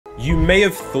You may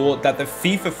have thought that the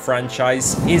FIFA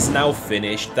franchise is now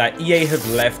finished, that EA have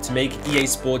left to make EA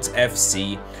Sports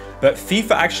FC, but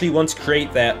FIFA actually want to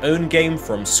create their own game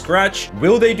from scratch.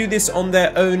 Will they do this on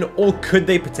their own, or could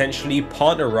they potentially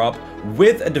partner up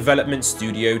with a development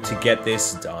studio to get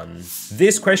this done?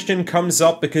 This question comes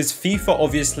up because FIFA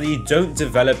obviously don't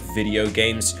develop video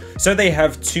games, so they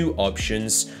have two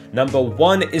options. Number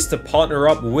one is to partner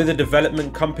up with a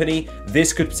development company.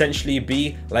 This could potentially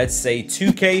be, let's say,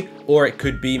 2K, or it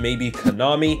could be maybe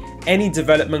Konami, any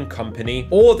development company,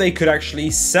 or they could actually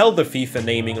sell the FIFA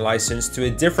naming license to a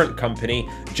different company,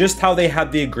 just how they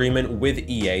had the agreement with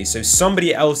EA. So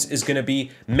somebody else is going to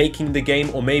be making the game,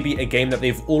 or maybe a game that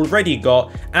they've already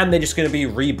got, and they're just going to be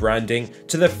rebranding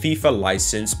to the FIFA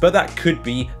license, but that could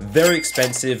be very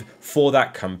expensive for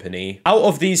that company. Out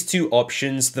of these two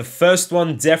options, the first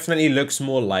one definitely looks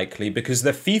more likely because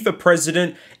the FIFA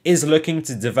president is looking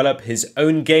to develop his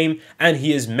own game, and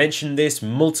he has mentioned this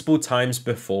multiple times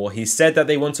before. He said that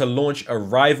they want to launch a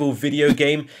rival video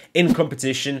game in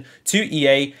competition to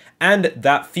EA, and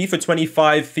that FIFA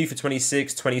 25, FIFA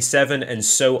 26, 27, and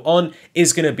so on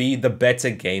is going to be the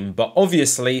better game. But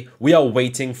obviously, we are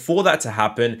waiting for that to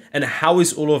happen, and how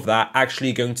is all of that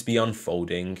actually going to be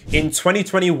unfolding? In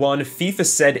 2021, FIFA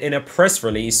said in a press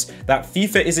release that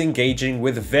FIFA is engaging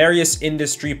with various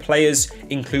industry players,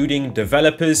 including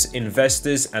developers,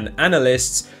 investors, and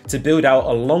analysts, to build out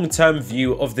a long-term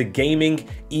view of the gaming,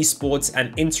 esports,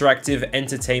 and interactive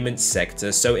entertainment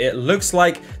sector. So it looks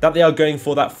like that they are going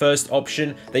for that first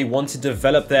option. They want to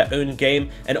develop their own game,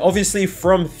 and obviously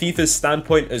from FIFA's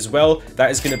standpoint as well, that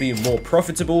is going to be more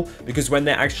profitable because when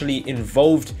they're actually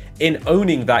involved in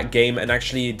owning that game and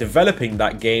actually developing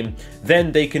that game,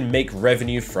 then they can make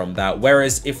revenue from that.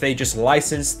 Whereas if they just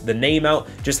license the name out,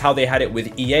 just how they had it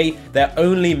with EA, they're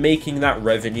only making that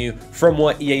revenue from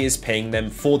what EA is paying them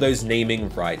for those naming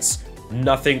rights,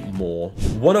 nothing more.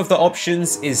 One of the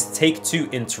options is Take-Two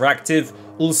Interactive,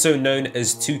 also known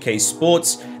as 2K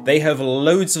Sports. They have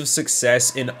loads of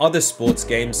success in other sports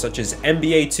games such as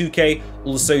NBA 2K,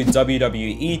 also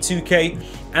WWE 2K,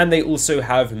 and they also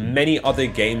have many other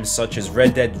games such as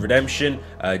Red Dead Redemption,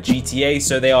 GTA,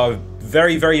 so they are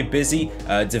very busy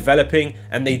developing,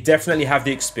 and they definitely have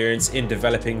the experience in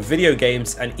developing video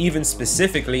games, and even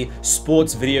specifically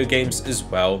sports video games as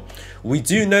well. We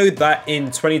do know that in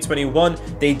 2021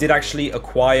 they did actually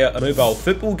acquire a mobile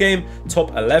football game,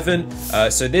 Top 11,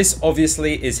 so this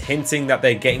obviously is hinting that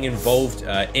they're getting involved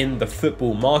in the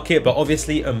football market, but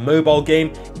obviously a mobile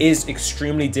game is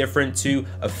extremely different to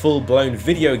a full-blown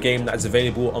video game that's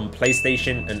available on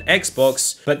PlayStation and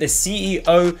Xbox. But the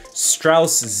CEO,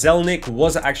 Strauss Zelnick,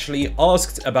 was actually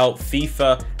asked about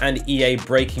FIFA and EA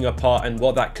breaking apart and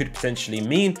what that could potentially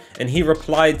mean, and he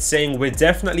replied saying, "We're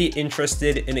definitely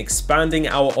interested in expanding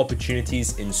our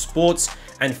opportunities in sports,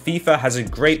 and FIFA has a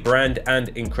great brand and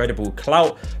incredible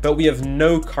clout, but we have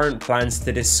no current plans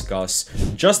to discuss."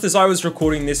 Just as I was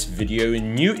recording this video,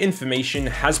 new information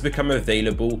has become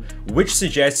available, which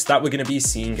suggests that we're going to be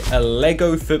seeing a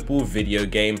Lego football video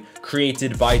game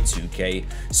created by 2K.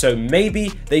 So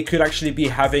maybe they could actually be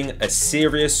having a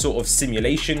serious sort of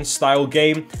simulation style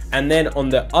game, and then on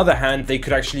the other hand, they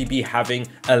could actually be having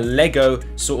a Lego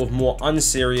sort of more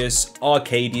unserious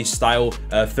arcadey style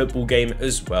football game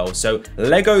as well. So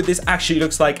Lego, this actually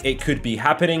looks like it could be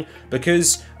happening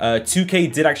because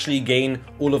 2K did actually gain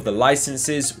all of the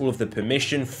licenses, all of the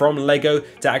permission from Lego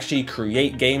to actually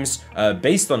create games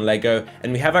based on Lego,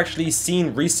 and we have actually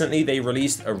seen recently they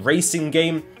released a racing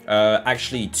game,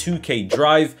 actually 2K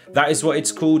Drive, that is what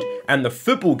it's called, and the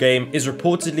football game is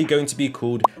reportedly going to be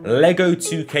called Lego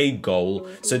 2K Goal.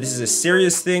 So this is a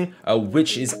serious thing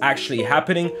which is actually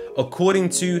happening according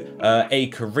to a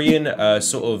Korean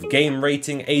sort of game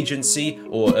rating agency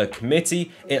or a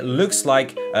committee. It looks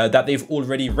like that they've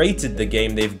already rated the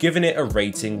game. They've given it a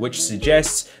rating which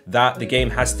suggests that the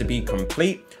game has to be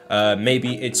complete.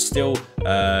 Maybe it's still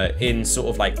in sort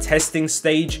of like testing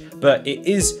stage, but it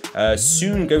is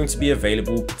soon going to be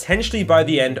available, potentially by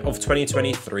the end of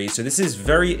 2023. So this is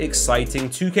very exciting.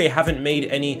 2K haven't made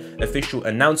any official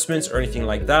announcements or anything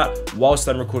like that whilst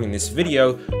I'm recording this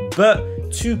video, but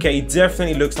 2K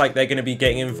definitely looks like they're going to be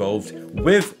getting involved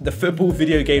with the football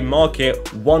video game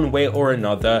market one way or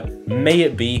another, may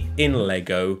it be in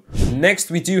Lego.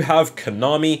 Next, we do have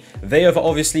Konami. They have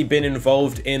obviously been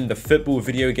involved in the football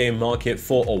video game market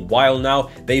for a while now.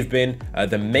 They've been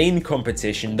the main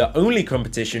competition, the only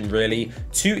competition really,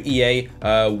 to EA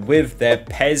with their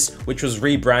PES, which was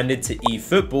rebranded to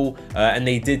eFootball, and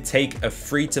they did take a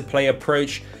free-to-play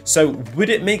approach. So would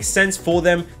it make sense for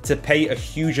them to pay a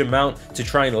huge amount to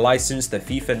try and license the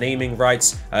FIFA naming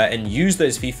rights and use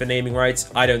those FIFA naming rights?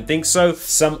 I don't think so.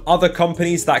 Some other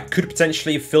companies that could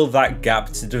potentially fill that gap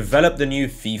to develop the new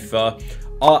FIFA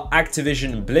are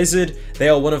Activision Blizzard. They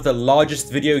are one of the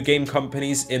largest video game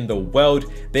companies in the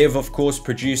world. They have of course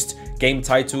produced game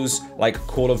titles like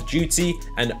Call of Duty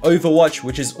and Overwatch,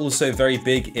 which is also very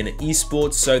big in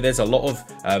esports, so there's a lot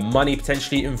of money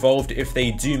potentially involved if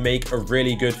they do make a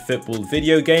really good football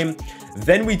video game.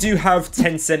 Then we do have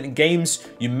Tencent Games.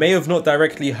 You may have not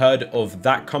directly heard of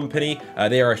that company.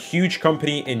 They are a huge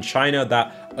company in China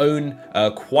that own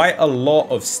quite a lot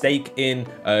of stake in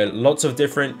lots of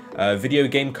different video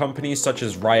game companies such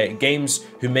as Riot Games,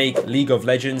 who make League of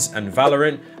Legends and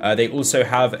Valorant. They also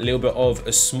have a little bit of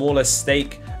a smaller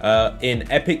stake in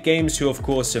Epic Games, who of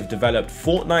course have developed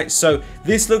Fortnite. So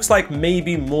this looks like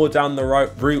maybe more down the right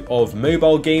route of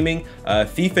mobile gaming.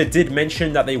 FIFA did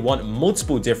mention that they want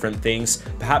multiple different things.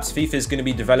 Perhaps FIFA is going to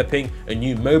be developing a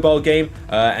new mobile game,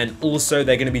 and also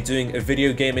they're going to be doing a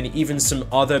video game and even some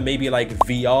other, maybe like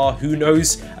VR, who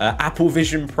knows, Apple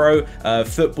Vision Pro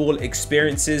football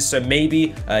experiences. So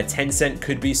maybe Tencent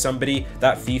could be somebody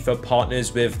that FIFA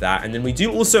partners with that. And then we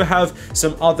do also have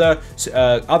some other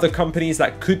companies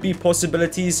that could be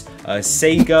possibilities.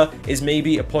 Sega is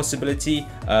maybe a possibility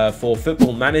for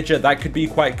Football Manager. That could be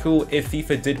quite cool if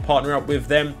FIFA did partner up with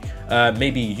them.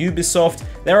 Maybe Ubisoft.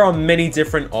 There are many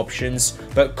different options,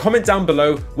 but comment down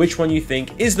below which one you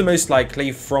think is the most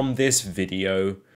likely from this video.